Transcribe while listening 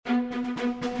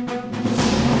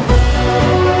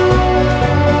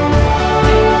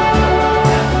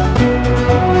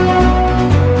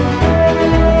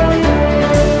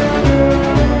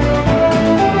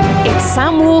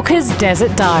Walker's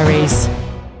Desert Diaries.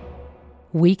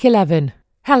 Week 11.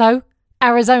 Hello,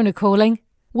 Arizona calling.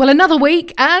 Well, another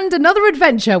week and another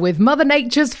adventure with Mother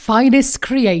Nature's finest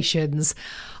creations.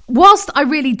 Whilst I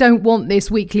really don't want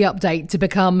this weekly update to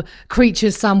become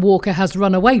creatures Sam Walker has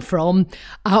run away from,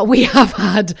 we have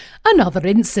had another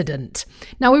incident.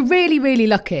 Now, we're really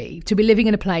lucky to be living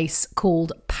in a place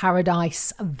called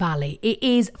Paradise Valley. It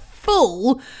is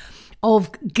full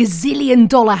of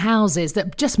gazillion-dollar houses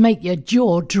that just make your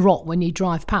jaw drop when you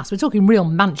drive past. We're talking real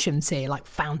mansions here, like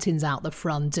fountains out the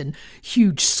front and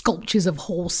huge sculptures of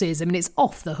horses. I mean, it's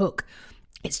off the hook.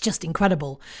 It's just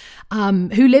incredible.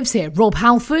 Who lives here? Rob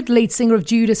Halford, lead singer of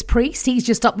Judas Priest. He's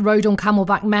just up the road on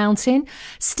Camelback Mountain.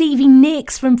 Stevie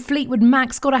Nicks from Fleetwood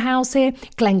Mac's got a house here.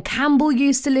 Glenn Campbell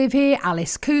used to live here.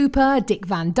 Alice Cooper, Dick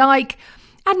Van Dyke.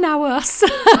 And now us.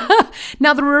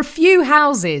 Now, there are a few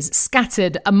houses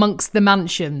scattered amongst the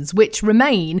mansions which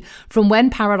remain from when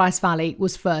Paradise Valley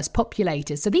was first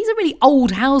populated. So these are really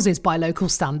old houses by local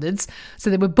standards.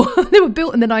 So they were built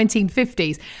in the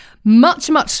 1950s. Much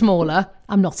smaller.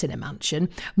 I'm not in a mansion.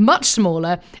 Much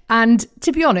smaller. And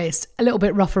to be honest, a little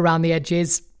bit rough around the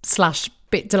edges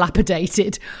 / bit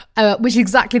dilapidated, which is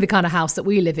exactly the kind of house that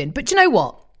we live in. But you know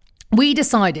what? We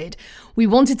decided we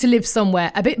wanted to live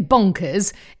somewhere a bit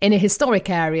bonkers in a historic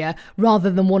area rather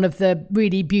than one of the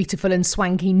really beautiful and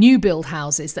swanky new build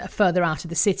houses that are further out of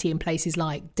the city in places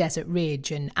like Desert Ridge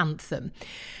and Anthem.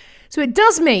 So it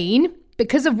does mean,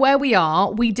 because of where we are,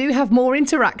 we do have more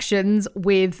interactions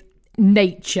with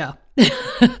nature.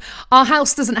 Our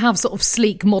house doesn't have sort of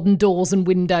sleek modern doors and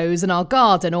windows, and our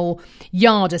garden, or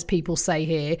yard as people say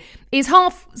here, is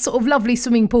half sort of lovely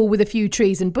swimming pool with a few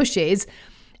trees and bushes.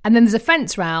 And then there's a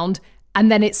fence round,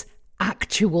 and then it's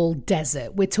actual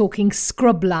desert. We're talking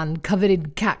scrubland covered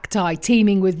in cacti,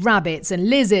 teeming with rabbits and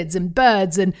lizards and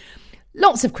birds and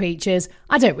lots of creatures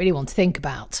I don't really want to think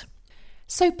about.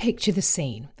 So picture the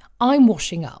scene. I'm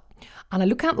washing up, and I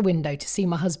look out the window to see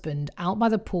my husband out by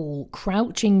the pool,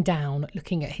 crouching down,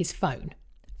 looking at his phone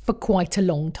for quite a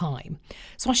long time.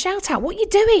 So I shout out, "What are you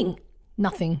doing?"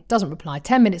 Nothing, doesn't reply.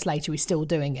 10 minutes later, he's still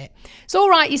doing it. "It's all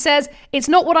right," he says. "It's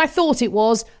not what I thought it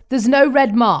was. There's no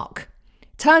red mark."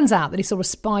 Turns out that he saw a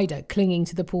spider clinging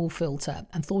to the pool filter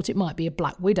and thought it might be a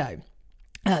black widow.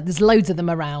 There's loads of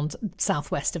them around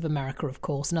southwest of America, of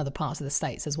course, and other parts of the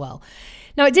States as well.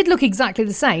 Now, it did look exactly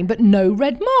the same, but no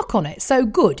red mark on it. So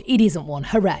good, it isn't one.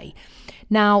 Hooray.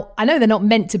 Now, I know they're not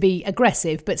meant to be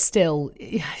aggressive, but still,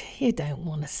 you don't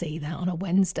want to see that on a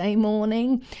Wednesday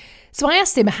morning. So I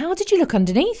asked him, "How did you look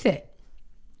underneath it?"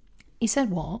 He said,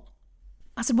 "What?"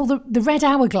 I said, "Well, the red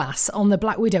hourglass on the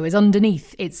black widow is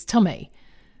underneath its tummy."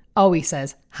 "Oh," he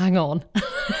says, "hang on."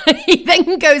 He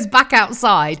then goes back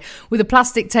outside with a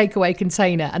plastic takeaway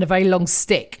container and a very long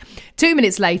stick. 2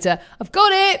 minutes later, "I've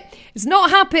got it. It's not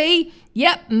happy.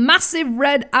 Yep, massive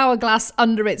red hourglass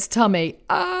under its tummy.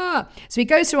 Ah!" So he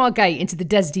goes through our gate into the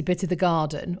deserty bit of the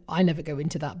garden. I never go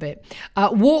into that bit.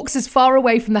 Walks as far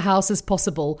away from the house as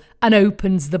possible and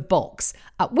opens the box.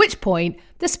 At which point,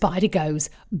 the spider goes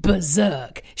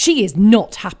berserk. She is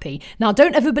not happy. Now,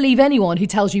 don't ever believe anyone who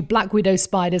tells you black widow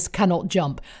spiders cannot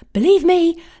jump. Believe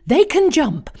me, they can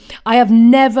jump. I have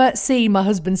never seen my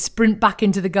husband sprint back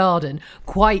into the garden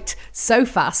quite so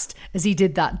fast as he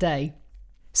did that day.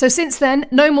 So since then,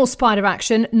 no more spider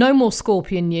action, no more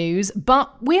scorpion news,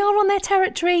 but we are on their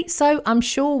territory, so I'm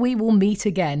sure we will meet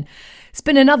again. It's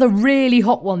been another really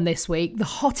hot one this week, the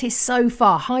hottest so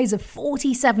far, highs of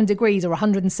 47 degrees or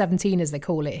 117 as they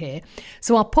call it here.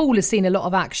 So our pool has seen a lot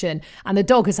of action, and the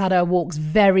dog has had her walks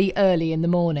very early in the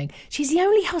morning. She's the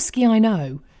only husky I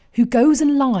know who goes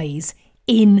and lies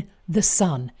in the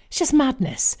sun. It's just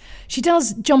madness. She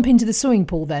does jump into the swimming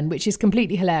pool then, which is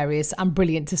completely hilarious and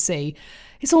brilliant to see.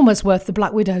 It's almost worth the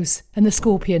black widows and the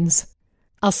scorpions.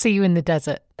 I'll see you in the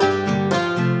desert.